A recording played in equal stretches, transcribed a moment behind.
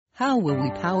How will we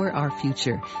power our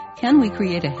future? Can we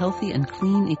create a healthy and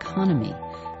clean economy?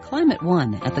 Climate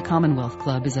One at the Commonwealth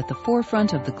Club is at the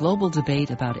forefront of the global debate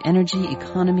about energy,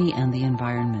 economy, and the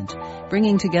environment.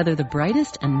 Bringing together the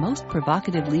brightest and most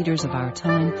provocative leaders of our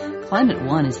time, Climate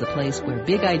One is the place where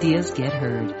big ideas get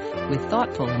heard. With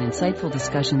thoughtful and insightful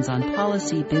discussions on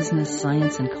policy, business,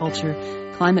 science, and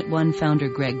culture, Climate One founder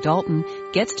Greg Dalton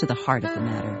gets to the heart of the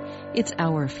matter. It's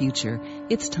our future.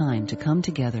 It's time to come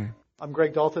together. I'm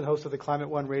Greg Dalton, host of the Climate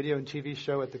One radio and TV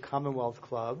show at the Commonwealth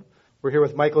Club. We're here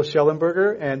with Michael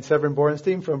Shellenberger and Severin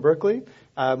Borenstein from Berkeley.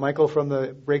 Michael from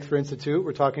the Breakthrough Institute.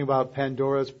 We're talking about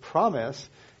Pandora's Promise.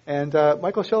 And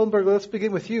Michael Shellenberger, let's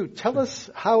begin with you. Tell us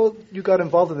how you got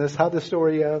involved in this, how this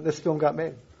story, this film got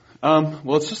made.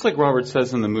 Well, it's just like Robert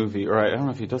says in the movie, or I don't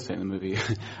know if he does say in the movie.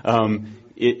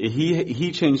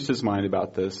 He changed his mind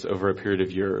about this over a period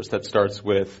of years. That starts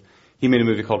with, he made a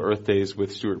movie called Earth Days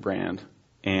with Stuart Brand.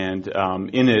 And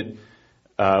in it,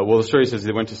 the story says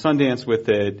they went to Sundance with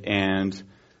it, and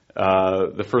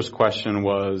the first question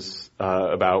was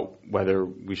about whether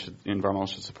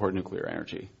environmentalists should support nuclear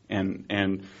energy.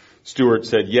 And Stuart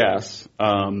said yes.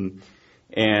 And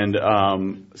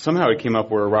somehow it came up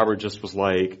where Robert just was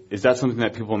like, is that something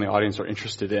that people in the audience are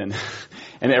interested in?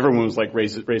 And everyone was like,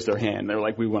 raised their hand. They were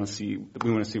like, we want to see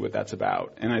what that's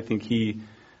about. And I think he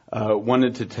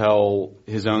wanted to tell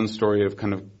his own story of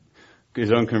kind of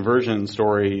his own conversion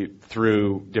story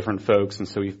through different folks, and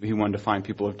so he wanted to find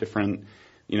people of different,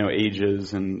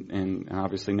 ages and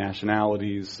obviously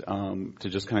nationalities to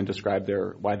just kind of describe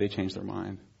why they changed their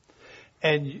mind.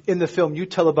 And in the film, you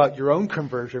tell about your own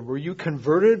conversion. Were you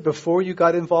converted before you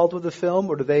got involved with the film,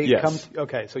 or did they come?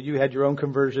 Okay, so you had your own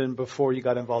conversion before you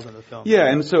got involved in the film. Yeah,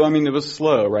 and so it was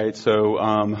slow, right? So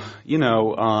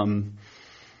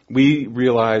we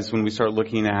realized when we started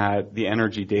looking at the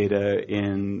energy data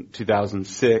in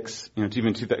 2006,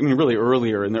 really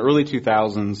earlier, in the early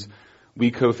 2000s,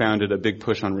 we co-founded a big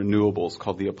push on renewables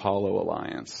called the Apollo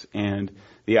Alliance. And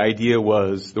the idea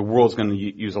was the world's going to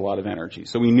use a lot of energy.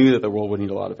 So we knew that the world would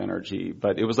need a lot of energy.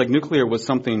 But it was like nuclear was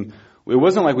something, it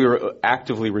wasn't like we were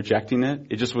actively rejecting it.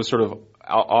 It just was sort of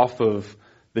off of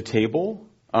the table.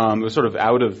 It was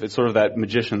it's sort of that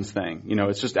magician's thing.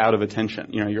 It's just out of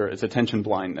attention. It's attention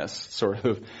blindness, sort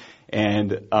of. And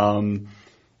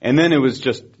then it was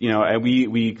just,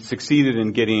 we succeeded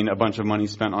in getting a bunch of money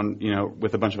spent on,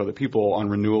 with a bunch of other people on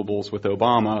renewables with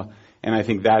Obama. And I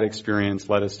think that experience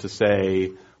led us to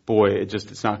say, boy,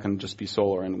 it's not going to just be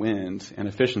solar and wind and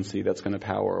efficiency that's going to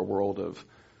power a world of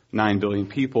 9 billion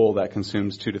people that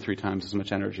consumes 2 to 3 times as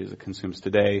much energy as it consumes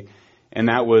today. And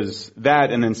that was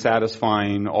that, and then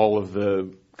satisfying all of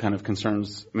the kind of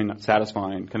concerns, not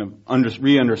satisfying, kind of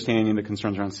re-understanding the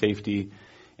concerns around safety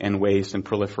and waste and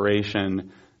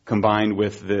proliferation, combined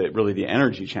with the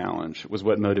energy challenge, was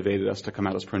what motivated us to come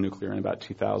out as pro-nuclear in about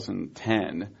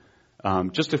 2010,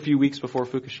 just a few weeks before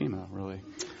Fukushima, really,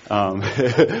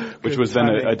 which was then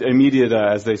an immediate,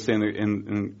 as they say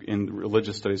in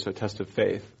religious studies, a test of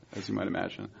faith, as you might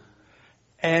imagine.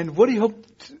 And what do you hope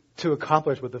to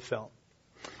accomplish with the film?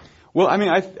 Well,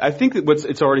 I think that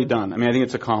it's already done. I think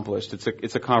it's accomplished.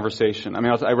 It's a conversation.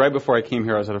 Right before I came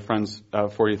here, I was at a friend's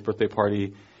 40th birthday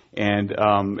party, and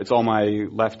it's all my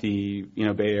lefty,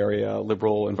 Bay Area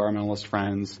liberal environmentalist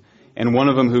friends, and one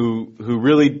of them who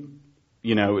really,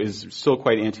 is still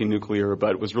quite anti-nuclear,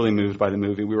 but was really moved by the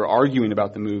movie. We were arguing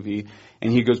about the movie,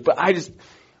 and he goes,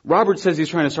 Robert says he's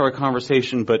trying to start a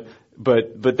conversation, but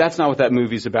that's not what that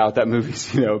movie's about. That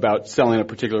movie's, about selling a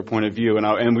particular point of view.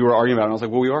 And we were arguing about it, and I was like,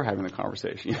 well, we are having a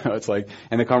conversation. It's like,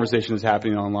 and the conversation is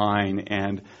happening online.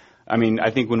 And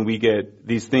I think when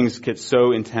these things get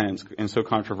so intense and so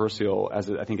controversial, as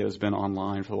I think it has been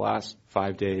online for the last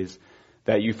 5 days,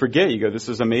 that you forget, you go, this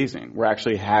is amazing. We're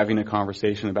actually having a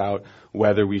conversation about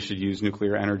whether we should use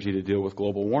nuclear energy to deal with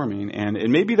global warming. And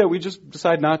it may be that we just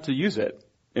decide not to use it.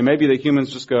 It may be that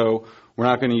humans just go, we're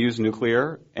not going to use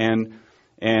nuclear, and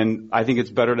I think it's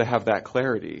better to have that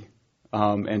clarity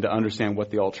and to understand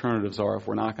what the alternatives are if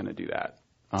we're not going to do that.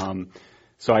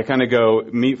 So I kind of go,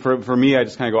 for me, I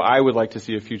just kind of go, I would like to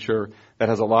see a future that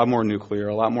has a lot more nuclear,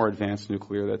 a lot more advanced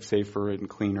nuclear that's safer and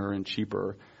cleaner and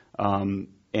cheaper. And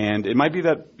it might be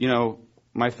that,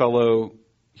 my fellow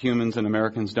humans and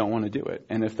Americans don't want to do it.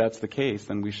 And if that's the case,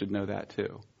 then we should know that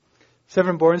too.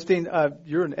 Severin Borenstein,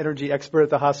 you're an energy expert at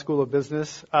the Haas School of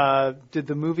Business. Did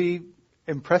the movie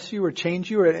impress you or change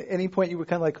you, or at any point you were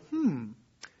kind of like,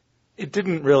 It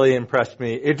didn't really impress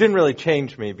me. It didn't really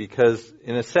change me because,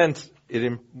 in a sense,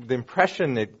 the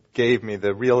impression it gave me,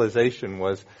 the realization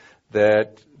was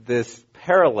that this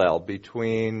parallel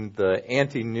between the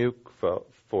anti-nuke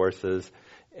forces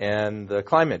and the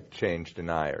climate change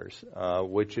deniers,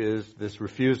 which is this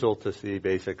refusal to see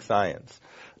basic science.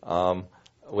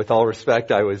 With all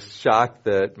respect, I was shocked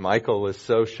that Michael was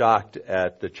so shocked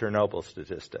at the Chernobyl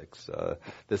statistics.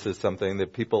 This is something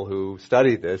that people who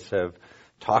study this have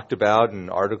talked about, and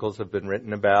articles have been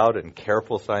written about, and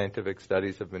careful scientific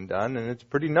studies have been done, and it's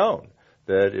pretty known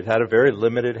that it had a very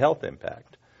limited health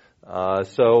impact.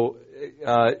 So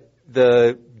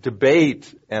the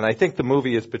debate, and I think the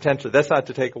movie is potentially, that's not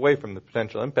to take away from the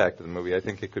potential impact of the movie. I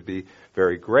think it could be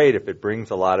very great if it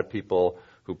brings a lot of people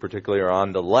who particularly are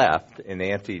on the left in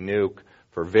anti-nuke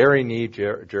for very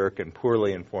knee-jerk and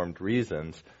poorly informed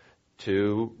reasons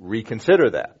to reconsider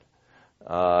that.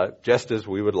 Just as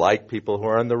we would like people who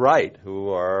are on the right,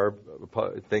 who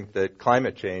think that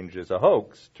climate change is a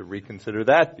hoax, to reconsider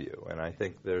that view. And I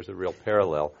think there's a real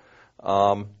parallel.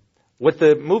 What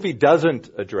the movie doesn't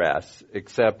address,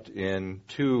 except in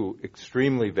two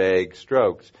extremely vague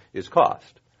strokes, is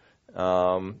cost.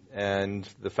 And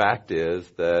the fact is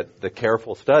that the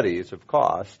careful studies of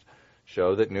cost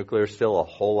show that nuclear is still a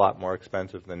whole lot more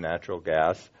expensive than natural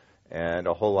gas and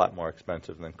a whole lot more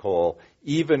expensive than coal,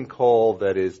 even coal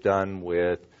that is done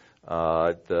with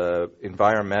the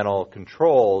environmental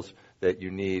controls that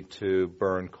you need to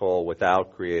burn coal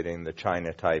without creating the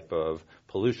China type of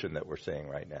pollution that we're seeing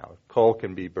right now. Coal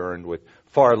can be burned with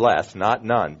far less, not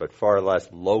none, but far less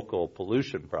local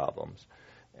pollution problems.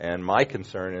 And my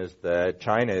concern is that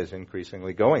China is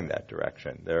increasingly going that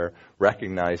direction. They're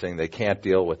recognizing they can't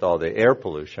deal with all the air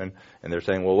pollution, and they're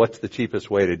saying, well, what's the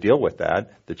cheapest way to deal with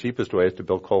that? The cheapest way is to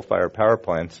build coal-fired power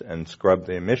plants and scrub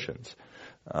the emissions.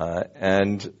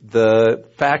 And the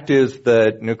fact is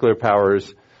that nuclear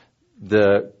powers,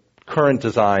 the current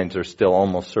designs are still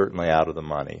almost certainly out of the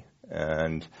money.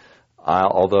 And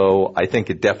although I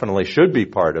think it definitely should be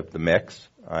part of the mix,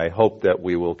 I hope that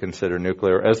we will consider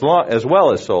nuclear as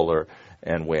well as solar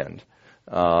and wind.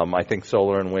 I think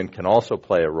solar and wind can also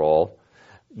play a role.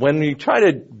 When we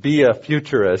try to be a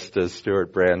futurist, as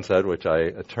Stuart Brand said,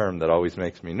 a term that always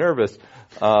makes me nervous,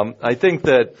 I think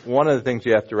that one of the things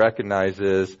you have to recognize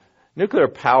is nuclear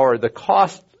power, the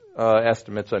cost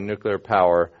estimates on nuclear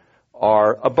power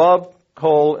are above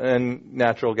coal and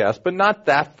natural gas, but not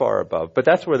that far above. But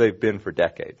that's where they've been for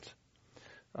decades.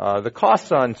 The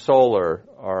costs on solar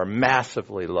are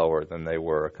massively lower than they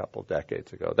were a couple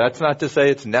decades ago. That's not to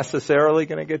say it's necessarily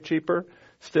going to get cheaper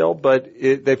still, but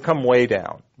they've come way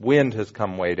down. Wind has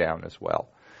come way down as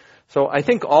well. So I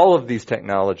think all of these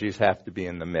technologies have to be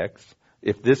in the mix.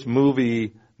 If this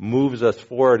movie moves us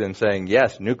forward in saying,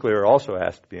 yes, nuclear also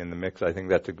has to be in the mix, I think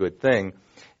that's a good thing.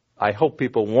 I hope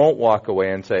people won't walk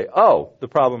away and say, oh, the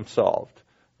problem's solved.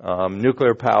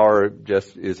 Nuclear power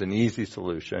just is an easy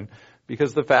solution.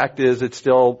 Because the fact is it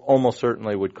still almost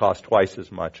certainly would cost twice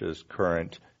as much as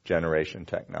current generation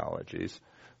technologies.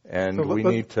 And so we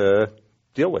need to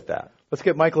deal with that. Let's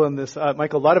get Michael in this.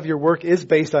 Michael, a lot of your work is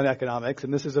based on economics,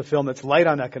 and this is a film that's light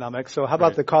on economics. So how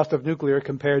about the cost of nuclear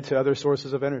compared to other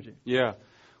sources of energy? Yeah.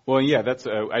 Well, yeah, that's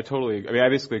I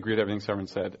basically agree with everything Severin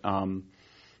said.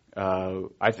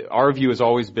 Our view has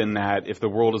always been that if the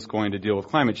world is going to deal with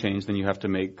climate change, then you have to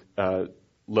make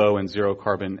low and zero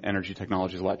carbon energy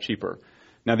technologies a lot cheaper.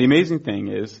 Now, the amazing thing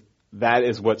is that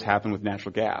is what's happened with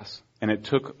natural gas. And it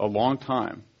took a long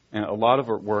time and a lot of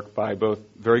work by both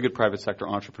very good private sector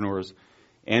entrepreneurs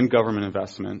and government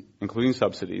investment, including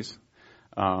subsidies,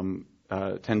 $10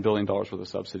 billion worth of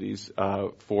subsidies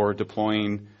for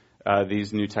deploying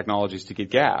these new technologies to get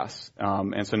gas.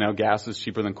 And so now gas is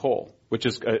cheaper than coal, which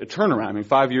is a turnaround. I mean,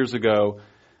 5 years ago,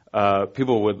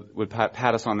 people would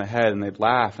pat us on the head and they'd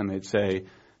laugh and they'd say,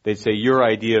 your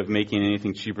idea of making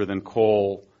anything cheaper than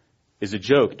coal is a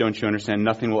joke. Don't you understand?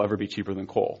 Nothing will ever be cheaper than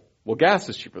coal. Well, gas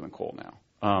is cheaper than coal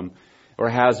now, or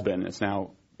has been. It's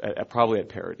now probably at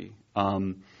parity.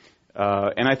 And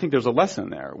I think there's a lesson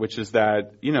there, which is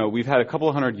that, we've had a couple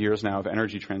of 100 years now of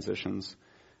energy transitions.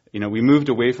 We moved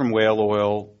away from whale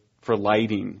oil for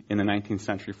lighting in the 19th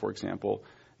century, for example,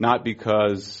 not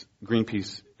because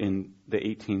Greenpeace in the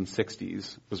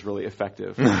 1860s was really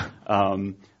effective,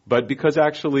 but because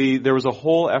actually there was a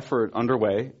whole effort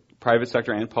underway, private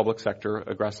sector and public sector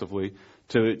aggressively,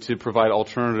 to provide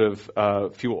alternative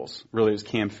fuels. Really, it was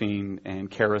camphene and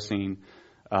kerosene,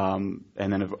 and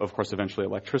then of course eventually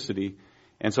electricity.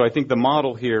 And so I think the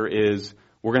model here is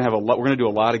we're going to do a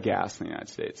lot of gas in the United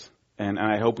States, and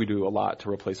I hope we do a lot to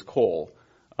replace coal.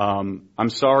 I'm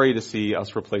sorry to see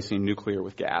us replacing nuclear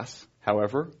with gas,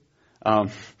 however,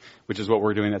 which is what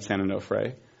we're doing at San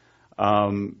Onofre.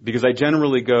 Because I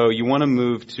generally go, you want to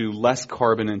move to less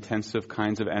carbon-intensive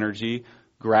kinds of energy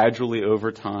gradually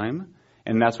over time,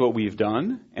 and that's what we've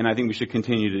done, and I think we should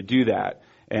continue to do that.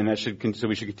 And so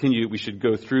we should continue, we should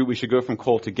go from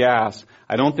coal to gas.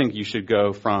 I don't think you should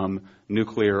go from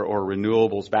nuclear or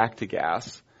renewables back to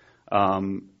gas.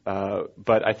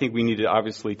 But I think we need to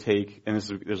obviously take, and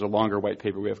there's a longer white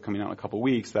paper we have coming out in a couple of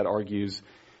weeks that argues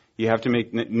you have to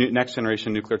make next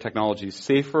generation nuclear technologies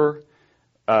safer,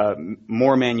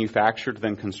 more manufactured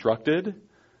than constructed,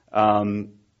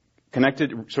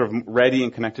 connected, sort of ready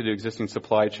and connected to existing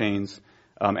supply chains,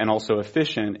 and also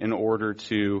efficient in order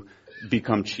to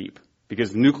become cheap.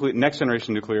 Because next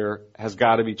generation nuclear has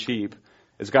got to be cheap.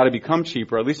 It's got to become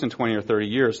cheaper, at least in 20 or 30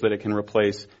 years, so that it can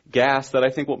replace gas that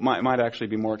I think might actually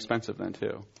be more expensive then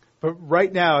too. But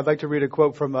right now, I'd like to read a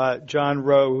quote from John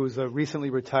Rowe, who's a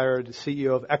recently retired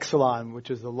CEO of Exelon,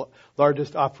 which is the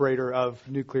largest operator of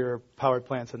nuclear power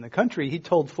plants in the country. He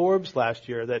told Forbes last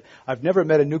year that I've never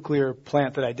met a nuclear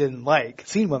plant that I didn't like,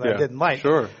 seen one that I didn't like,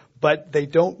 sure. But they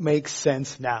don't make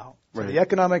sense now. So the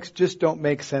economics just don't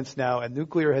make sense now, and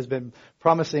nuclear has been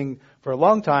promising for a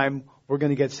long time, we're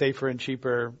going to get safer and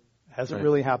cheaper. Hasn't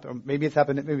really happened. Maybe it's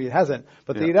happened, maybe it hasn't.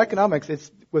 But the economics,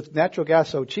 it's with natural gas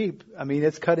so cheap, I mean,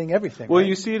 it's cutting everything. Well, right?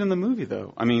 you see it in the movie,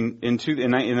 though. I mean, in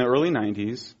the early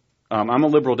 90s, I'm a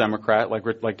liberal Democrat,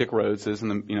 like Dick Rhodes is,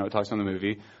 it talks in the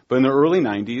movie. But in the early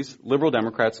 90s, liberal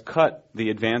Democrats cut the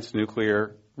advanced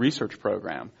nuclear research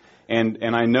program.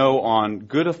 And I know on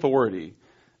good authority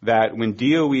that when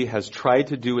DOE has tried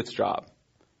to do its job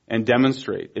and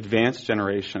demonstrate advanced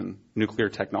generation nuclear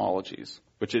technologies,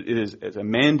 which it is a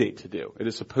mandate to do. It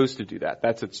is supposed to do that.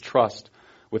 That's its trust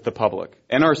with the public.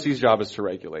 NRC's job is to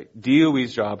regulate.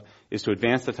 DOE's job is to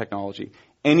advance the technology.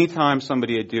 Anytime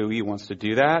somebody at DOE wants to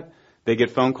do that, they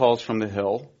get phone calls from the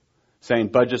Hill saying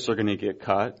budgets are going to get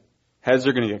cut, heads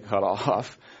are going to get cut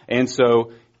off. And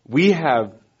so we've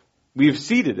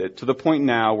seeded it to the point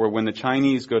now where when the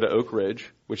Chinese go to Oak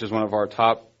Ridge, which is one of our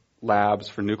top labs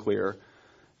for nuclear,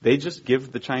 they just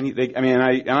give the Chinese.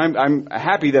 I'm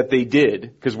happy that they did,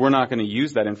 because we're not going to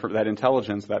use that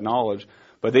intelligence, that knowledge.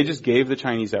 But they just gave the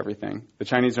Chinese everything. The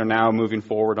Chinese are now moving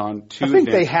forward on two. I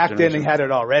think they hacked in and had it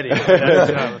already.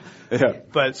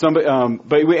 But somebody,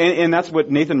 and that's what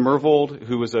Nathan Myhrvold,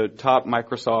 who was a top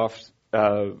Microsoft, I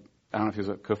don't know if he was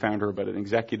a co-founder, but an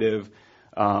executive.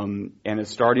 And is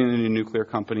starting a new nuclear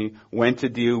company, went to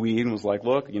DOE and was like,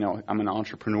 look, I'm an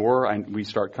entrepreneur. We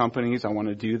start companies. I want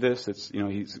to do this.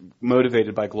 He's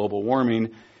motivated by global warming.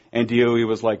 And DOE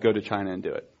was like, go to China and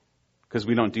do it. Because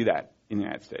we don't do that in the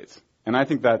United States. And I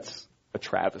think that's a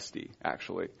travesty,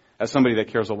 actually. As somebody that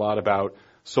cares a lot about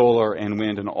solar and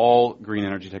wind and all green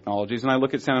energy technologies. And I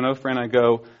look at San Onofre and I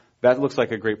go, that looks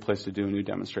like a great place to do a new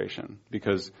demonstration.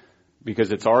 Because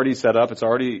it's already set up, it's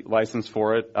already licensed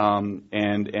for it,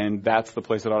 and that's the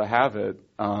place that ought to have it.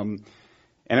 And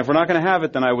if we're not going to have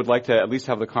it, then I would like to at least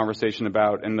have the conversation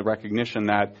about and the recognition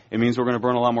that it means we're going to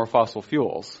burn a lot more fossil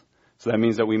fuels. So that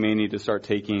means that we may need to start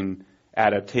taking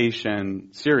adaptation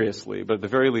seriously. But at the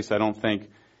very least, I don't think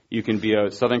you can be a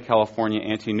Southern California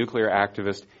anti-nuclear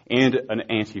activist and an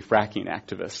anti-fracking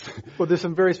activist. Well, there's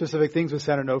some very specific things with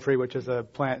San Onofre, which is a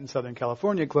plant in Southern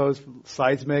Closed,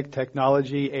 seismic,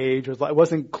 technology, age. It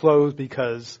wasn't closed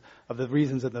because of the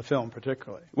reasons in the film,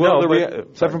 particularly. Well,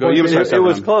 it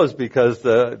was closed because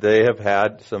they have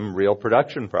had some real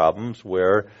production problems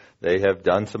where they have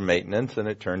done some maintenance, and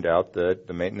it turned out that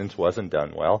the maintenance wasn't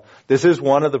done well. This is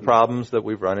one of the problems that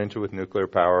we've run into with nuclear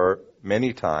power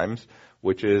many times,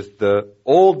 which is the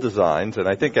old designs, and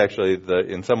I think actually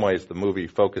in some ways the movie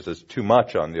focuses too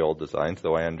much on the old designs,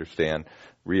 though I understand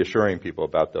reassuring people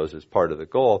about those is part of the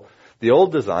goal. The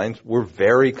old designs were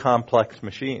very complex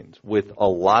machines with a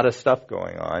lot of stuff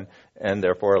going on, and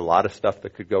therefore a lot of stuff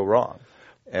that could go wrong.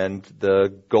 And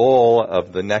the goal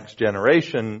of the next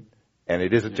generation, and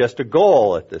it isn't just a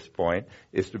goal at this point,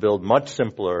 is to build much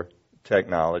simpler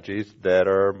technologies that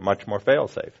are much more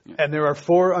fail-safe. And there are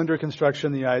 4 under construction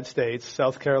in the United States,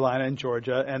 South Carolina and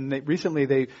Georgia, and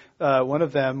recently one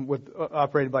of them,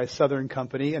 operated by a Southern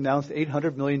company, announced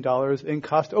 $800 million in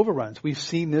cost overruns. We've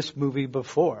seen this movie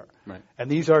before. Right. And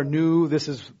these are new, it's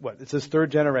his 3rd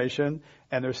generation,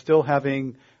 and they're still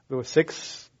having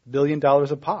 $6 billion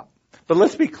a pop. But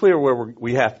let's be clear where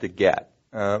we have to get.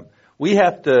 We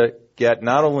have to get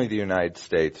not only the United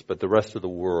States, but the rest of the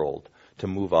world to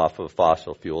move off of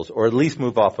fossil fuels, or at least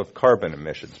move off of carbon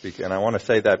emissions. And I want to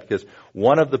say that because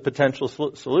one of the potential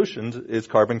solutions is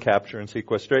carbon capture and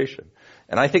sequestration.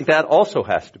 And I think that also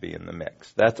has to be in the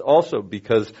mix. That's also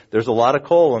because there's a lot of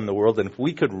coal in the world, and if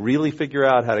we could really figure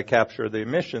out how to capture the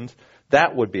emissions,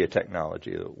 that would be a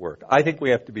technology that would work. I think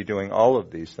we have to be doing all of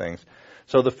these things.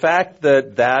 So the fact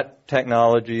that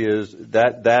technology is,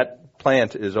 that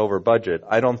plant is over budget,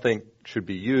 I don't think should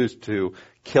be used to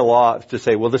kill off, to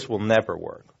say, well, this will never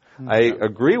work. I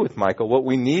agree with Michael. What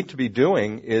we need to be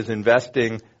doing is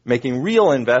making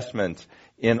real investments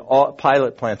in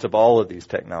pilot plants of all of these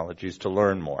technologies to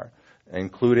learn more,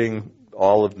 including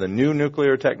all of the new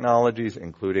nuclear technologies,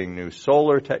 including new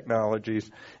solar technologies.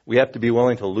 We have to be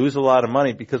willing to lose a lot of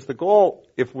money, because the goal,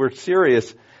 if we're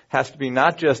serious, has to be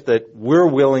not just that we're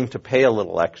willing to pay a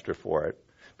little extra for it,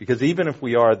 because even if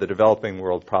we are, the developing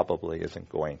world probably isn't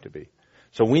going to be.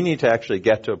 So we need to actually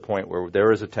get to a point where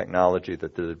there is a technology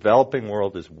that the developing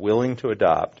world is willing to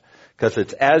adopt, because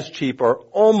it's as cheap or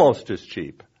almost as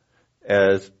cheap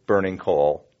as burning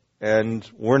coal. And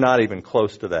we're not even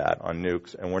close to that on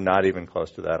nukes, and we're not even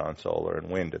close to that on solar and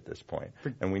wind at this point.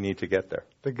 And we need to get there.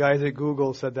 The guys at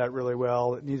Google said that really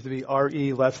well. It needs to be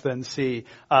RE less than C.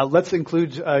 Let's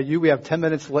include you. We have 10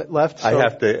 minutes left. So. I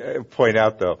have to point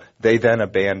out, though, they then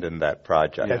abandoned that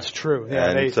project. That's true.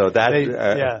 Yeah,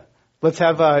 and Let's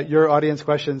have your audience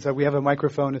questions. We have a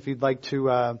microphone if you'd like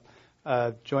to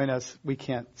join us. We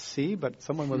can't see, but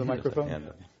someone with a microphone.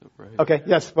 Okay,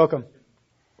 yes, welcome.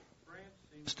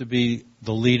 To be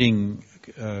the leading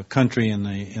country in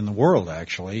the world,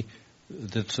 actually,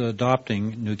 that's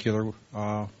adopting nuclear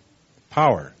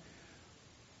power.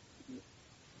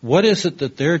 What is it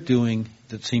that they're doing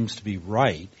that seems to be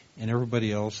right, and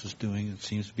everybody else is doing that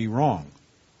seems to be wrong?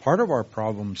 Part of our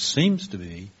problem seems to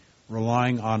be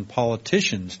relying on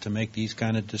politicians to make these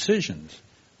kind of decisions,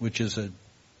 which is a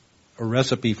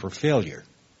recipe for failure.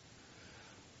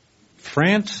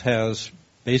 France has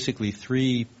basically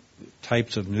 3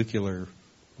 types of nuclear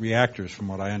reactors, from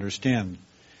what I understand,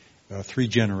 3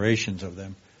 generations of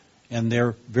them, and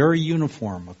they're very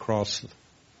uniform across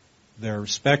their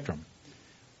spectrum.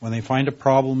 When they find a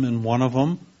problem in one of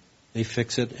them, they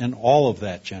fix it in all of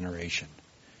that generation.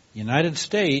 The United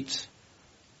States,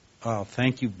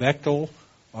 thank you, Bechtel,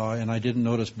 and I didn't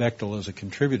notice Bechtel as a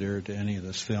contributor to any of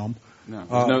this film.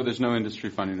 No, there's no industry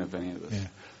funding of any of this. Yeah.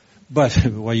 But,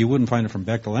 well, you wouldn't find it from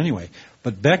Bechtel anyway.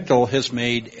 But Bechtel has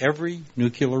made every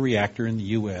nuclear reactor in the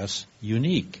U.S.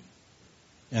 unique.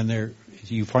 And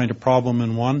you find a problem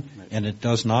in one, and it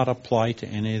does not apply to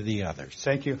any of the others.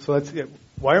 Thank you. So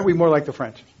why aren't we more like the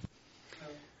French?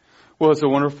 Well, it's a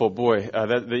wonderful,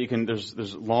 that you can,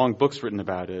 there's long books written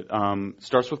about it.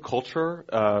 Starts with culture.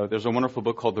 There's a wonderful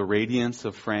book called The Radiance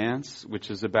of France,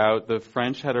 which is about the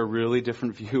French had a really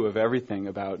different view of everything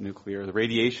about nuclear. The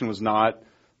radiation was not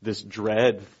this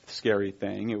dread, scary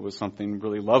thing. It was something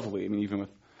really lovely. I mean, even with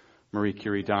Marie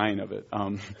Curie dying of it.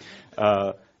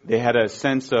 They had a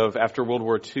sense of, after World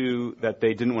War II, that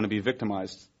they didn't want to be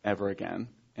victimized ever again.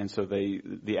 And so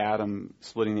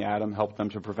splitting the atom helped them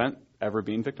to prevent ever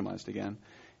being victimized again.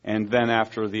 And then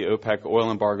after the OPEC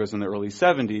oil embargoes in the early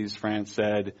 70s, France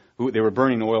said they were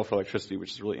burning oil for electricity,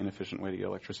 which is a really inefficient way to get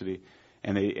electricity,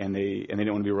 and they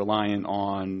didn't want to be reliant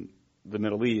on the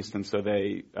Middle East, and so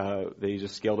they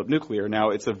just scaled up nuclear. Now,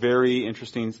 it's a very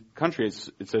interesting country.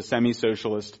 It's a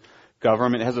semi-socialist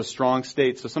government. It has a strong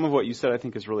state. So some of what you said, I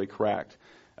think, is really correct.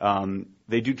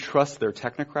 They do trust their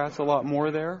technocrats a lot more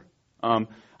there.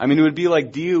 I mean, it would be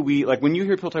like DOE. Like when you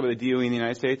hear people talk about the DOE in the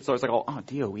United States, it's always like, oh,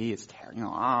 DOE, it's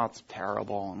it's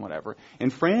terrible and whatever. In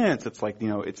France, it's like,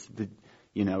 it's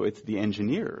the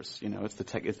engineers. It's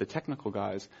the technical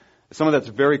guys. Some of that's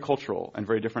very cultural and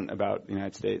very different about the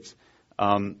United States.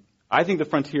 I think the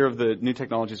frontier of the new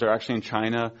technologies are actually in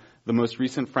China. The most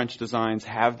recent French designs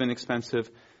have been expensive.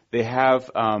 They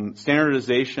have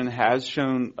standardization has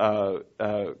shown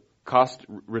cost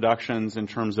reductions in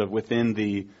terms of within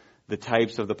the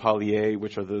types of the poly-A,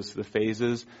 which are the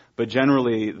phases. But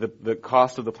generally, the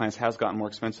cost of the plants has gotten more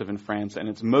expensive in France, and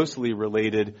it's mostly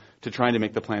related to trying to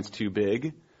make the plants too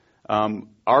big.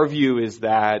 Our view is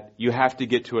that you have to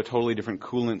get to a totally different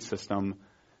coolant system.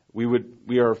 We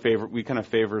kind of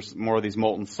favor more of these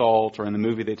molten salt, or in the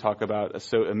movie they talk about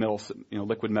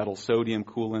liquid metal sodium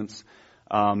coolants,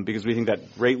 because we think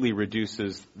that greatly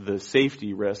reduces the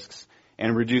safety risks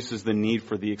and reduces the need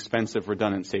for the expensive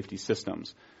redundant safety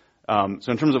systems.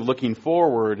 So in terms of looking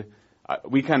forward,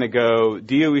 we kind of go,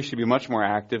 DOE should be much more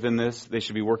active in this. They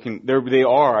should be working. They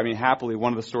are. I mean, happily,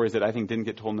 one of the stories that I think didn't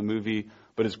get told in the movie,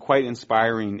 but is quite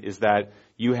inspiring, is that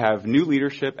you have new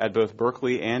leadership at both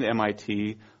Berkeley and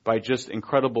MIT by just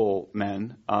incredible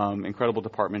men, incredible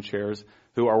department chairs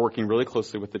who are working really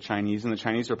closely with the Chinese, and the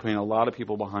Chinese are putting a lot of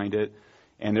people behind it,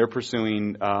 and they're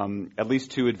pursuing at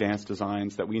least 2 advanced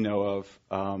designs that we know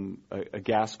of, a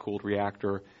gas-cooled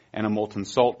reactor and a molten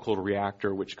salt-cooled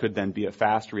reactor, which could then be a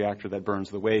fast reactor that burns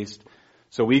the waste.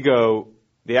 So we go,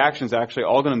 the action's actually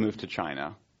all going to move to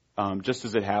China, just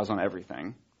as it has on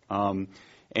everything.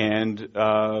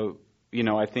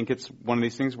 I think it's one of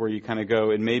these things where you kind of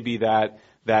go, it may be that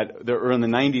or in the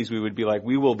 90s we would be like,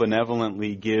 we will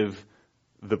benevolently give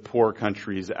the poor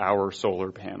countries our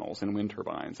solar panels and wind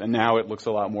turbines. And now it looks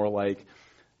a lot more like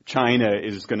China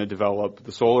is going to develop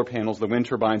the solar panels, the wind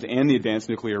turbines, and the advanced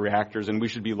nuclear reactors, and we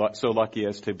should be so lucky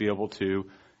as to be able to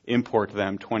import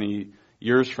them 20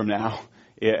 years from now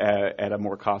at a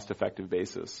more cost-effective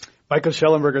basis. Michael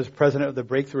Shellenberger is president of the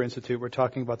Breakthrough Institute. We're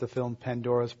talking about the film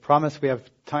Pandora's Promise. We have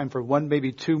time for one,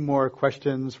 maybe two more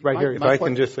questions right here. If I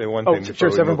can just say one thing before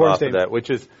we Severin move off Borenstein. of that, which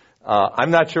is,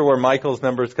 I'm not sure where Michael's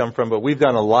numbers come from, but we've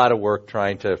done a lot of work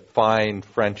trying to find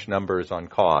French numbers on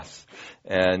costs.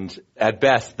 And at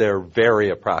best, they're very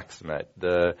approximate.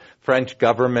 The French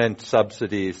government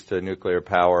subsidies to nuclear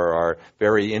power are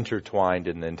very intertwined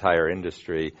in the entire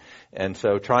industry. And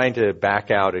so trying to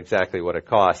back out exactly what it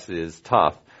costs is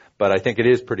tough. But I think it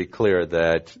is pretty clear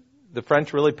that the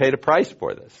French really paid a price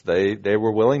for this. They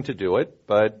were willing to do it,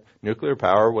 but nuclear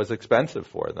power was expensive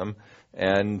for them.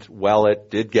 And while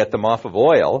it did get them off of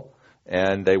oil,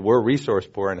 and they were resource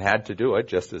poor and had to do it,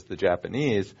 just as the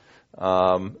Japanese,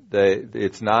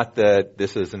 it's not that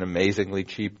this is an amazingly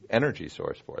cheap energy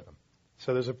source for them.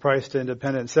 So there's a price to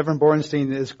independence. Severin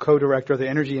Borenstein is co-director of the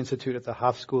Energy Institute at the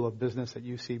Hoff School of Business at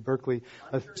UC Berkeley.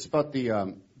 It's about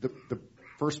the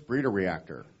first breeder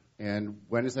reactor. And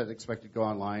when is that expected to go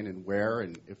online and where?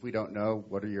 And if we don't know,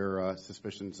 what are your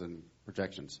suspicions and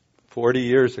projections? 40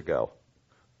 years ago.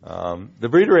 The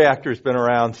breeder reactor has been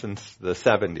around since the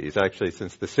 70s, actually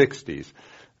since the 60s.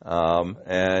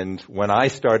 And when I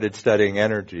started studying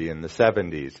energy in the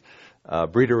 70s,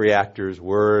 breeder reactors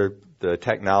were the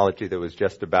technology that was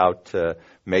just about to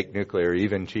make nuclear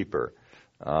even cheaper.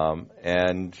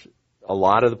 And a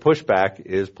lot of the pushback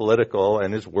is political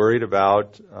and is worried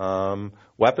about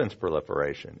weapons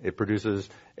proliferation. It produces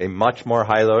a much more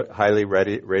highly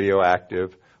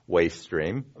radioactive waste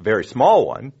stream, a very small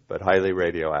one, but highly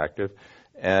radioactive.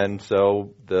 And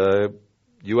so the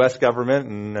U.S. government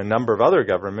and a number of other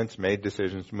governments made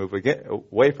decisions to move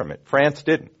away from it. France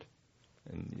didn't.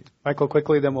 Michael,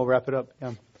 quickly, then we'll wrap it up.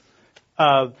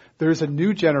 Yeah. There's a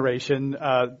new generation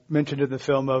mentioned in the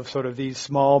film of sort of these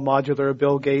small modular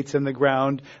Bill Gates in the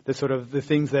ground, the sort of the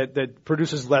things that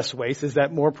produces less waste. Is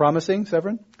that more promising,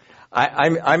 Severin?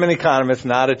 I'm an economist,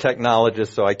 not a technologist,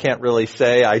 so I can't really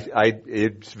say.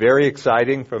 It's very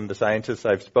exciting from the scientists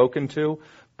I've spoken to,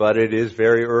 but it is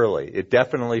very early. It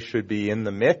definitely should be in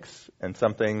the mix and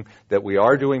something that we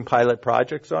are doing pilot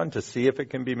projects on to see if it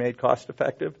can be made cost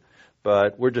effective,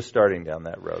 but we're just starting down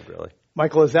that road, really.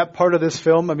 Michael, is that part of this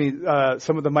film? I mean,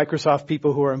 some of the Microsoft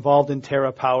people who are involved in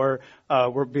TerraPower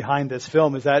were behind this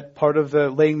film. Is that part of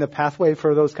laying the pathway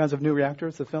for those kinds of new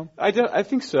reactors, the film? I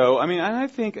think so. I mean, I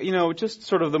think, just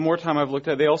sort of the more time I've looked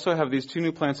at it, they also have these two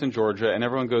new plants in Georgia, and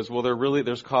everyone goes, well,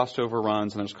 there's cost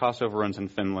overruns, and there's cost overruns in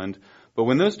Finland. But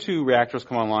when those two reactors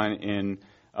come online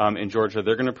in Georgia,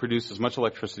 they're going to produce as much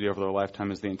electricity over their lifetime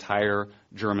as the entire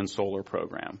German solar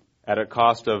program at a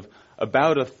cost of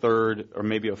about a third or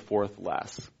maybe a fourth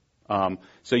less.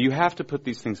 So you have to put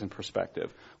these things in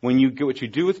perspective. What you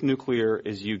do with nuclear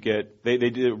is they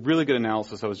did a really good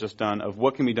analysis that was just done of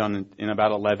what can be done in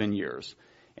about 11 years.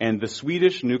 And the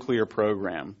Swedish nuclear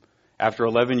program, after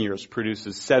 11 years,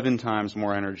 produces 7 times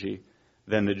more energy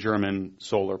than the German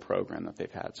solar program that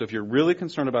they've had. So if you're really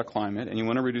concerned about climate and you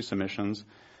want to reduce emissions,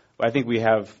 I think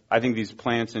these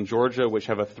plants in Georgia, which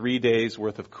have a 3 days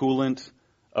worth of coolant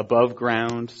above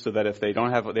ground, so that if they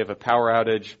have a power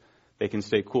outage, they can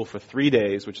stay cool for 3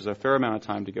 days, which is a fair amount of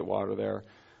time to get water there.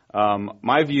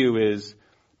 My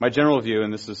general view,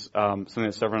 and this is something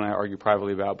that Severin and I argue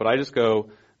privately about, but I just go,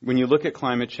 when you look at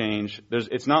climate change,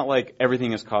 it's not like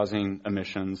everything is causing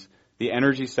emissions. The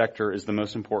energy sector is the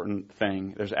most important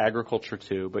thing. There's agriculture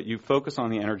too, but you focus on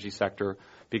the energy sector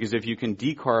because if you can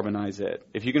decarbonize it,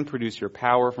 if you can produce your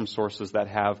power from sources that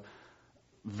have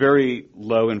very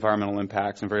low environmental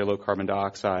impacts and very low carbon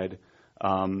dioxide,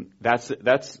 that's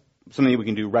something we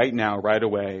can do right now, right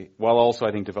away, while also,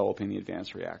 I think, developing the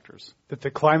advanced reactors. That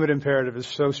the climate imperative is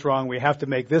so strong, we have to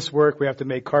make this work, we have to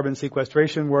make carbon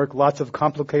sequestration work, lots of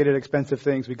complicated, expensive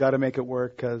things. We got to make it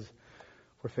work because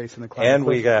we're facing the climate. And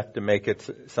we have to make it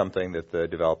something that the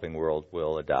developing world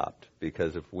will adopt,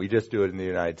 because if we just do it in the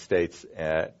United States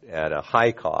at a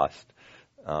high cost,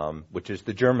 which is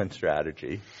the German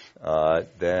strategy,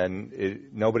 then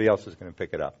nobody else is going to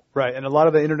pick it up. Right, and a lot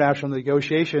of the international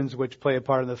negotiations which play a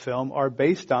part in the film are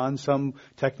based on some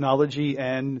technology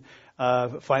and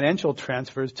financial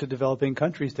transfers to developing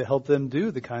countries to help them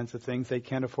do the kinds of things they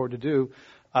can't afford to do.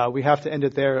 We have to end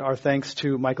it there. Our thanks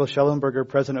to Michael Schellenberger,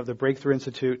 president of the Breakthrough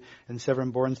Institute, and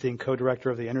Severin Borenstein, co-director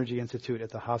of the Energy Institute at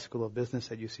the Haas School of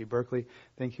Business at UC Berkeley.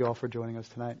 Thank you all for joining us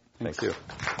tonight. Thank you.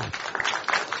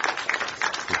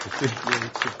 Good to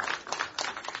see you.